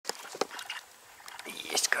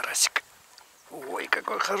карасик. Ой,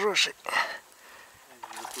 какой хороший.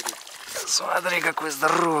 Смотри, какой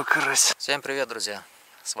здоровый карась. Всем привет, друзья.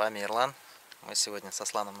 С вами Ирлан. Мы сегодня с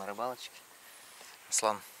Асланом на рыбалочке.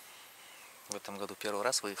 Аслан в этом году первый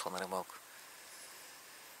раз выехал на рыбалку.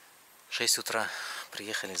 6 утра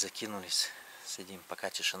приехали, закинулись. Сидим, пока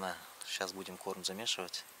тишина. Сейчас будем корм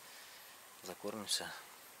замешивать. Закормимся.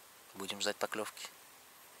 Будем ждать поклевки.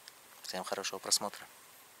 Всем хорошего просмотра.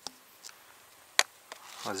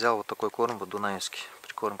 Взял вот такой корм, вот дунаевский.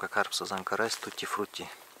 Прикормка карп, сазан, карась, тутти-фрутти.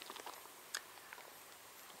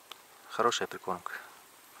 Хорошая прикормка.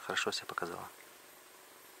 Хорошо себя показала.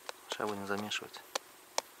 Сейчас будем замешивать.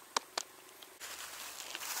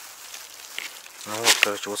 Ну вот,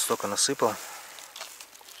 короче, вот столько насыпал.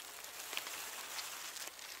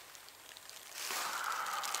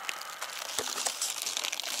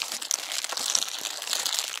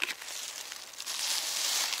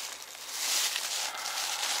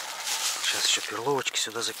 Сейчас еще перловочки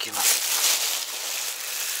сюда закину.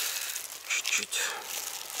 Чуть-чуть.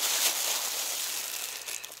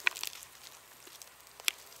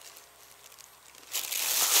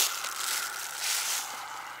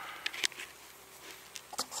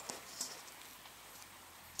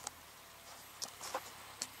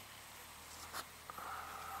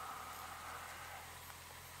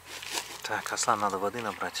 Так, Аслан, надо воды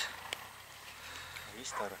набрать.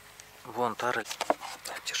 Есть тара? Вон тара.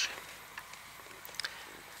 Так, держи.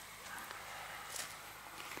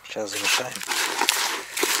 Сейчас замешаем.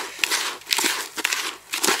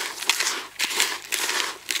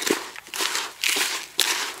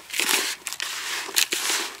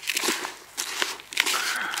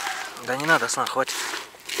 Да не надо, Аслан, хватит.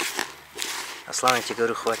 Аслан, я тебе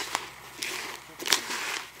говорю, хватит.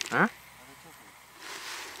 А?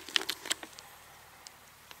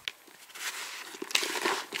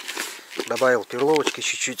 Добавил перловочки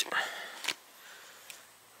чуть-чуть.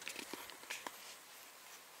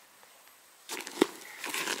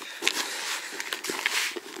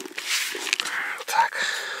 Так,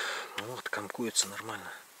 ну вот комкуется нормально.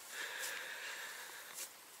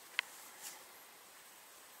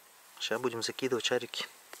 Сейчас будем закидывать шарики.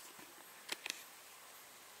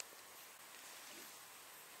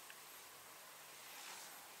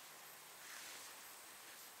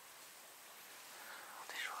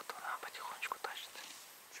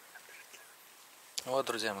 Вот,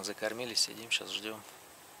 друзья, мы закормились, сидим, сейчас ждем.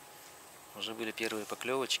 Уже были первые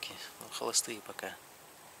поклевочки, но холостые пока.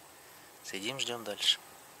 Сидим, ждем дальше.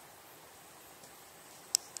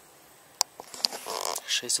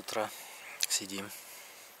 6 утра сидим,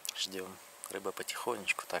 ждем. Рыба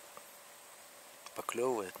потихонечку так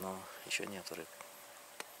поклевывает, но еще нету рыб.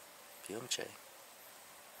 Пьем чай.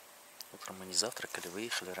 Утром мы не завтракали,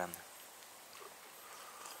 выехали рано.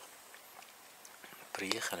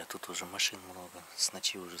 Приехали, тут уже машин много. С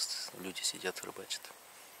ночи уже люди сидят, рыбачат.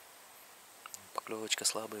 Поклевочка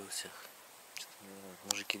слабая у всех.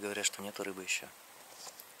 Мужики говорят, что нету рыбы еще.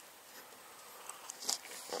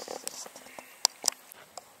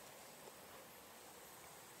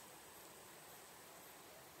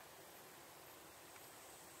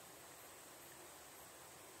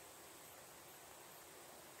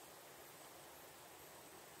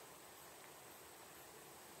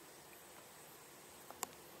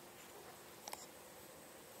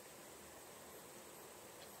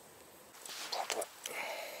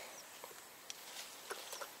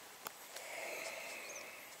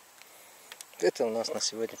 Это у нас на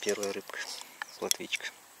сегодня первая рыбка, плотвичка.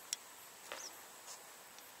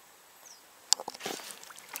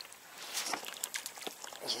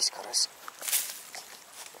 Есть карась.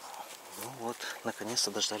 Ну вот,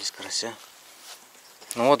 наконец-то дождались карася.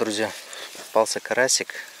 Ну вот, друзья, попался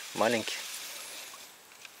карасик маленький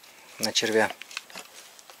на червя.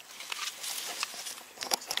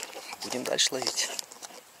 Будем дальше ловить.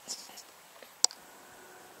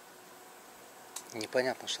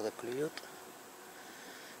 Непонятно, что так клюет.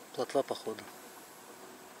 Плотва, походу.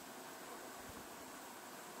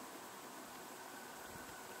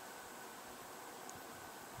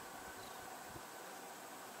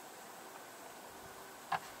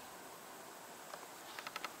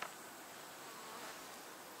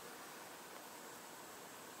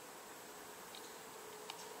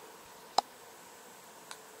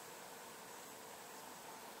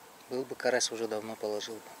 Был бы карась, уже давно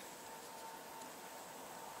положил бы.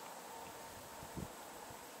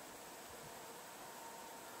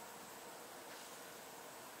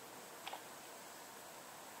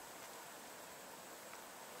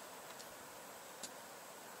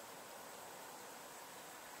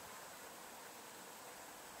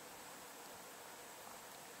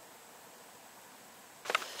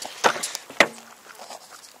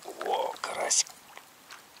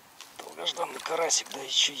 карасик, да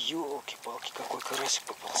еще елки-палки, какой карасик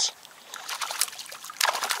попался.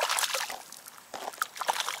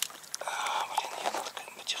 Блин, ее надо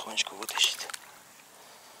потихонечку вытащить.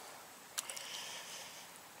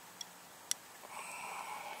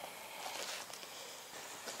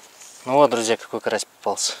 Ну вот, друзья, какой карась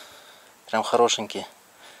попался. Прям хорошенький.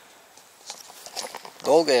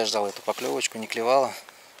 Долго я ждал эту поклевочку, не клевала.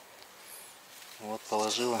 Вот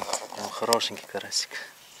положила. Прям хорошенький карасик.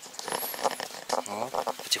 Вот,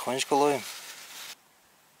 потихонечку ловим.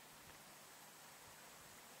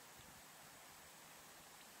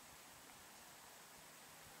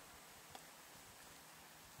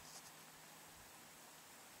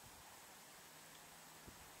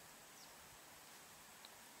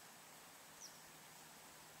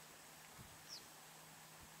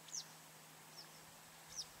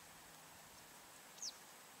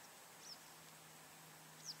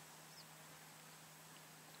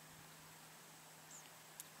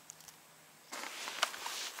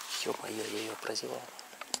 Ё-моё, я ее прозевал.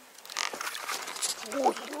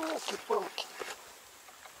 Ой, елки-палки.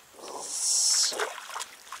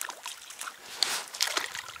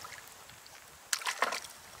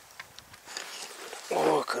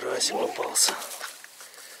 О, карасик попался.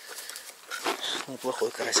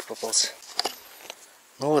 Неплохой карасик попался.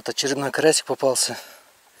 Ну вот, очередной карасик попался.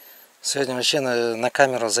 Сегодня вообще на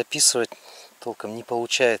камеру записывать толком не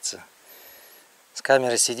получается. С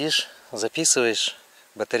камерой сидишь, записываешь,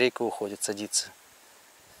 батарейка уходит, садится.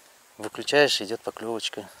 Выключаешь, идет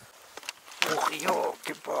поклевочка. Ух,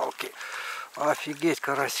 елки-палки. Офигеть,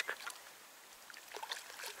 карасик.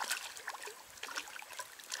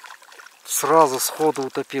 Сразу сходу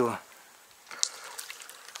утопило.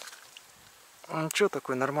 Ну что,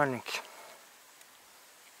 такой нормальненький.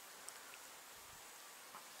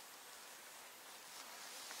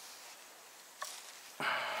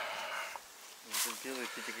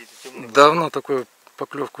 Давно такую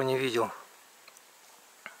поклевку не видел.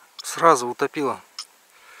 Сразу утопило.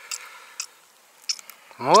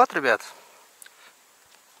 Ну вот, ребят.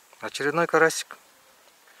 Очередной карасик.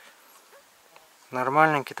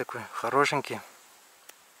 Нормальненький такой, хорошенький.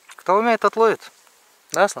 Кто умеет, тот ловит.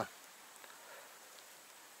 Да, Слав?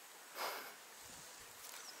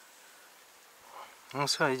 Ну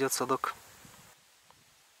все, идет садок.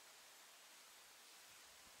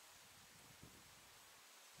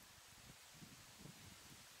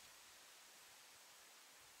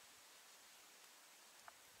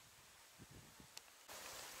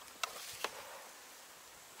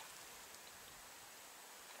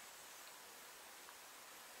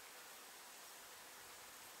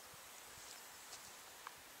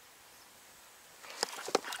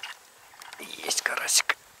 Есть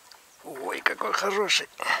карасик. Ой, какой хороший.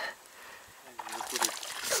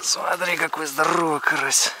 Смотри, какой здоровый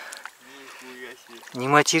карась. Не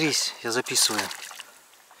матерись, я записываю.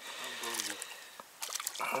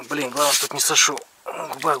 Блин, главное, чтобы не сошел.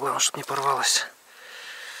 Губа, главное, чтобы не порвалась.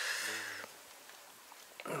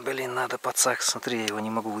 Блин, надо подсак. Смотри, я его не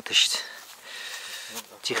могу вытащить.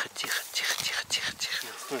 Тихо, тихо, тихо, тихо, тихо, тихо.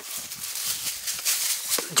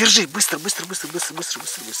 Держи, быстро, быстро, быстро, быстро, быстро,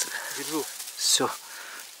 быстро, быстро. Держу. Все,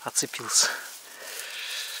 отцепился.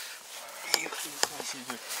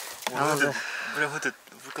 Прям этот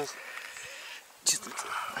чисто.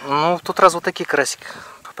 Ну, тут раз вот такие карасики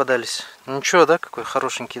попадались. Ничего, да, какой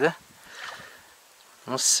хорошенький, да?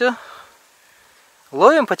 Ну все.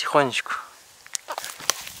 Ловим потихонечку.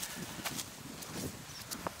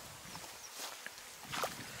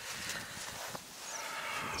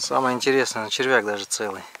 Самое интересное, червяк даже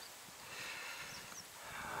целый.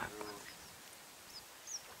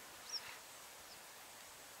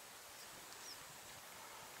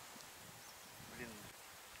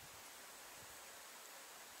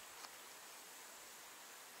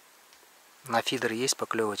 На фидер есть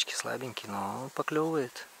поклевочки, слабенькие, но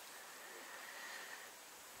поклевывает.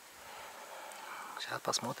 Сейчас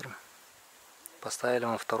посмотрим. Поставили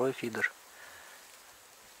вам второй фидер.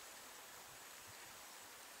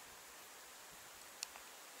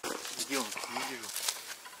 Где он? Не вижу.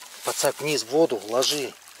 Подсак вниз, в воду,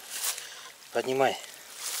 ложи. Поднимай.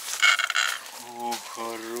 О,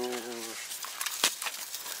 хорош.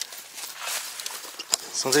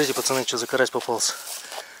 Смотрите, пацаны, что за карась попался.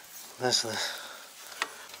 Да, сюда.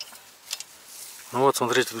 Ну вот,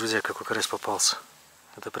 смотрите, друзья, какой карась попался.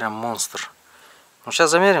 Это прям монстр. Ну, сейчас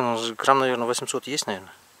замерим, ну, грамм, наверное, 800 есть,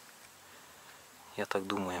 наверное. Я так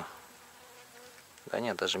думаю. Да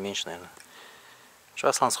нет, даже меньше, наверное. Что,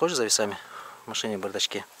 Аслан, сходишь за весами в машине в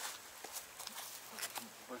бардачке?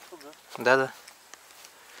 Да-да.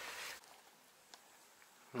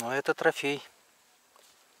 Ну, это трофей.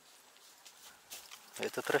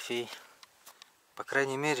 Это трофей. По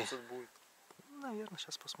крайней мере... Будет. Наверное,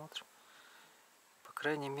 сейчас посмотрим. По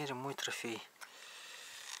крайней мере, мой трофей.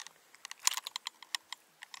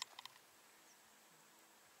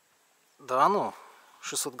 Да, ну,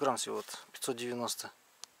 600 грамм всего-то. 590.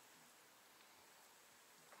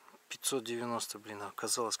 590, блин,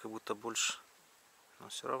 оказалось как будто больше. Но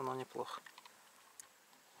все равно неплохо.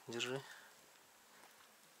 Держи.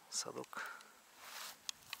 Садок.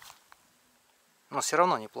 Но все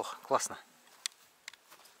равно неплохо. Классно.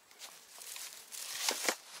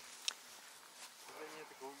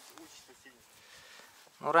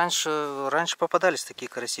 Ну, раньше попадались такие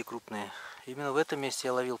караси крупные. Именно в этом месте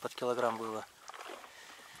я ловил, под килограмм было.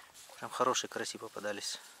 Прям хорошие караси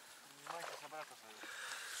попадались.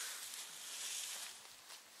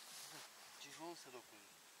 Тяжелый садок.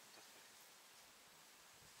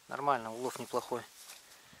 Нормально, улов неплохой.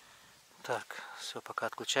 Так, все, пока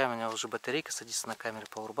отключаем. У меня уже батарейка садится на камере.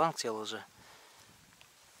 Powerbank сел уже.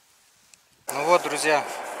 Ну вот, друзья.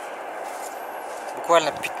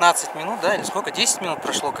 Буквально 15 минут, да, или сколько? 10 минут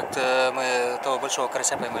прошло, как-то мы этого большого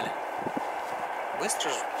карася поймали. Быстро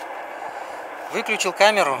же. Выключил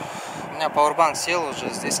камеру. У меня Powerbank сел уже.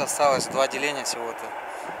 Здесь осталось 2 деления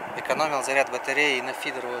всего-то. Экономил заряд батареи и на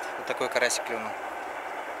фидер вот такой карасик клюнул.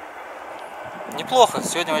 Неплохо.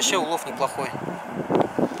 Сегодня вообще улов неплохой.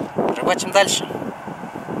 Рыбачим дальше.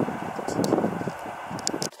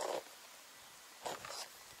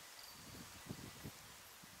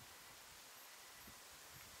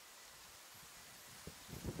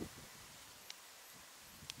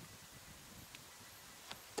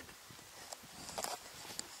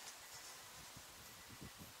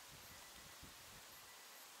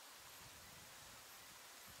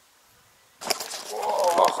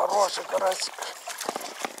 О, хороший карасик.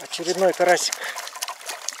 Очередной карасик.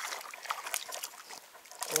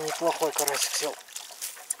 Неплохой карасик сел.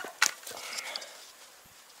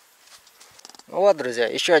 Ну вот, друзья,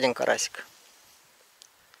 еще один карасик.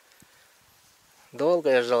 Долго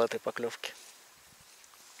я ждал этой поклевки.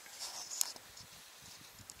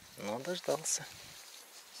 Но дождался.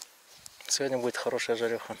 Сегодня будет хорошая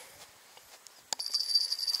жареха.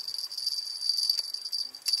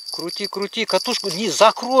 Крути, крути, катушку, не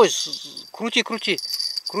закрой, крути, крути,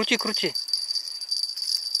 крути, крути.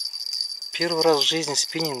 Первый раз в жизни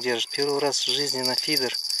спиннинг держит, первый раз в жизни на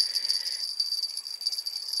фидер.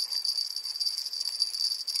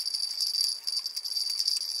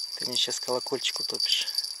 Ты мне сейчас колокольчик утопишь.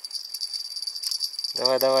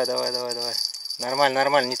 Давай, давай, давай, давай, давай. Нормально,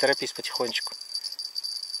 нормально, не торопись, потихонечку.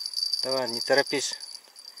 Давай, не торопись.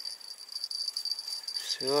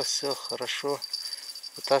 Все, все, хорошо.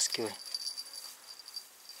 Вытаскивай.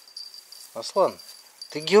 Аслан,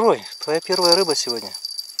 ты герой. Твоя первая рыба сегодня.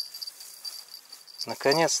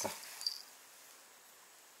 Наконец-то.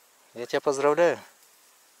 Я тебя поздравляю.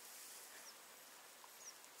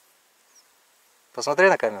 Посмотри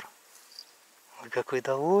на камеру. Ой, какой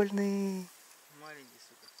довольный. Маленький,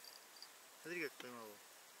 сука. Смотри, как поймал его.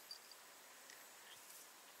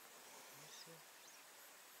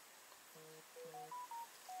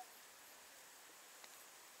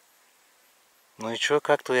 Ну и чё,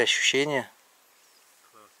 как твои ощущения?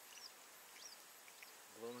 Класс.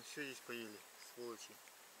 Главное, все здесь поели, сволочи.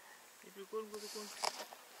 И прикольно такой.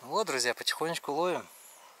 Вот, друзья, потихонечку ловим.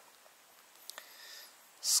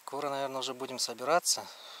 Скоро, наверное, уже будем собираться,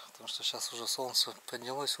 потому что сейчас уже солнце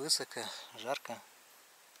поднялось высоко, жарко.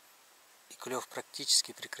 И клев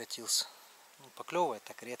практически прекратился. Ну, поклевывает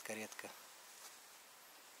так редко-редко.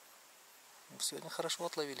 Но сегодня хорошо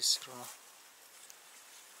отловились все равно.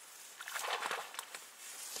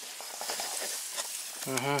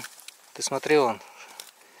 Угу. Ты смотри, он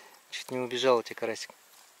чуть не убежал у тебя карасик.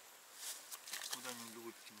 Куда не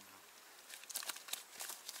убегут эти меня?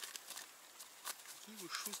 Какие вы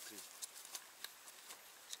шустрые.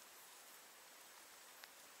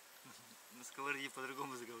 На сковороде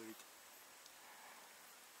по-другому заговорить.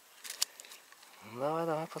 Давай,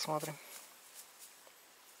 давай, посмотрим.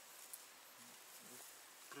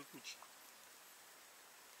 Прыгучий.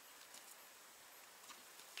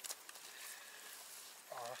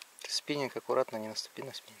 Спиннинг аккуратно, не наступи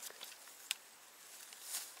на спиннинг.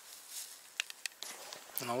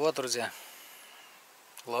 Ну вот, друзья,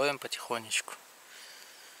 ловим потихонечку.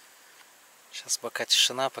 Сейчас пока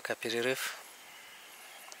тишина, пока перерыв.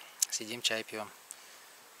 Сидим, чай пьем.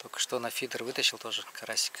 Только что на фидер вытащил тоже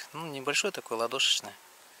карасик. Ну, небольшой такой, ладошечный.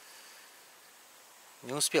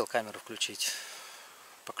 Не успел камеру включить.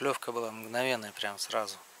 Поклевка была мгновенная, прям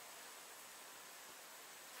сразу.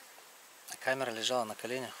 А камера лежала на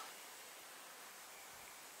коленях.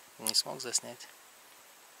 Не смог заснять.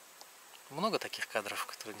 много таких кадров,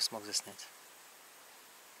 которые не смог заснять.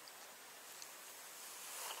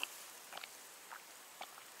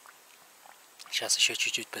 Сейчас еще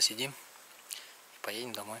чуть-чуть посидим и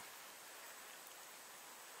поедем домой.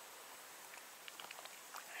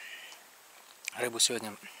 Рыбу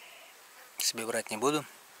сегодня себе брать не буду,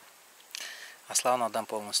 а Славну отдам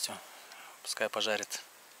полностью. Пускай пожарит.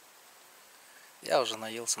 Я уже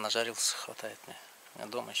наелся, нажарился, хватает мне. У меня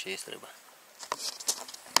дома еще есть рыба.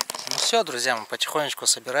 Ну все, друзья, мы потихонечку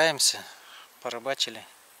собираемся. Порыбачили,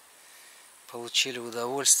 получили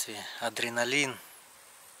удовольствие, адреналин,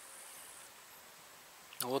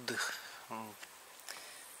 отдых.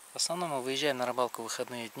 В основном мы выезжаем на рыбалку в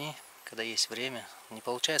выходные дни, когда есть время. Не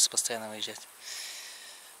получается постоянно выезжать.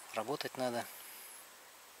 Работать надо.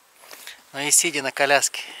 Но и сидя на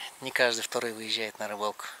коляске, не каждый второй выезжает на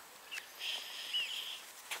рыбалку.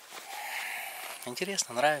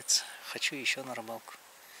 Интересно, нравится. Хочу еще на рыбалку.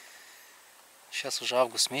 Сейчас уже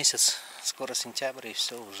август месяц, скоро сентябрь, и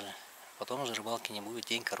все уже. Потом уже рыбалки не будет,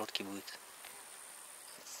 день короткий будет.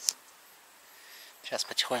 Сейчас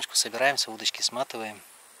потихонечку собираемся, удочки сматываем.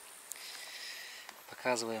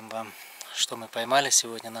 Показываем вам, что мы поймали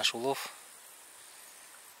сегодня, наш улов.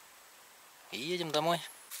 И едем домой.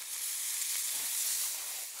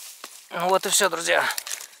 Ну вот и все, друзья.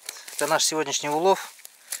 Это наш сегодняшний улов.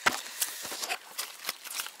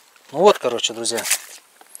 Ну вот, короче, друзья.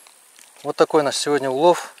 Вот такой наш сегодня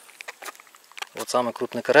улов. Вот самый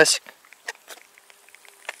крупный карасик.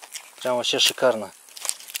 Прям вообще шикарно.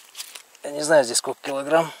 Я не знаю, здесь сколько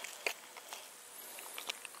килограмм.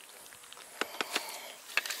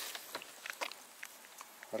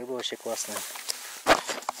 Рыба вообще классная.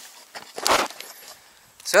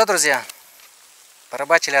 Все, друзья.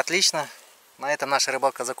 Порыбачили отлично. На этом наша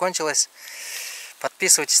рыбалка закончилась.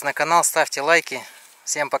 Подписывайтесь на канал, ставьте лайки.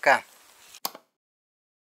 Всем пока.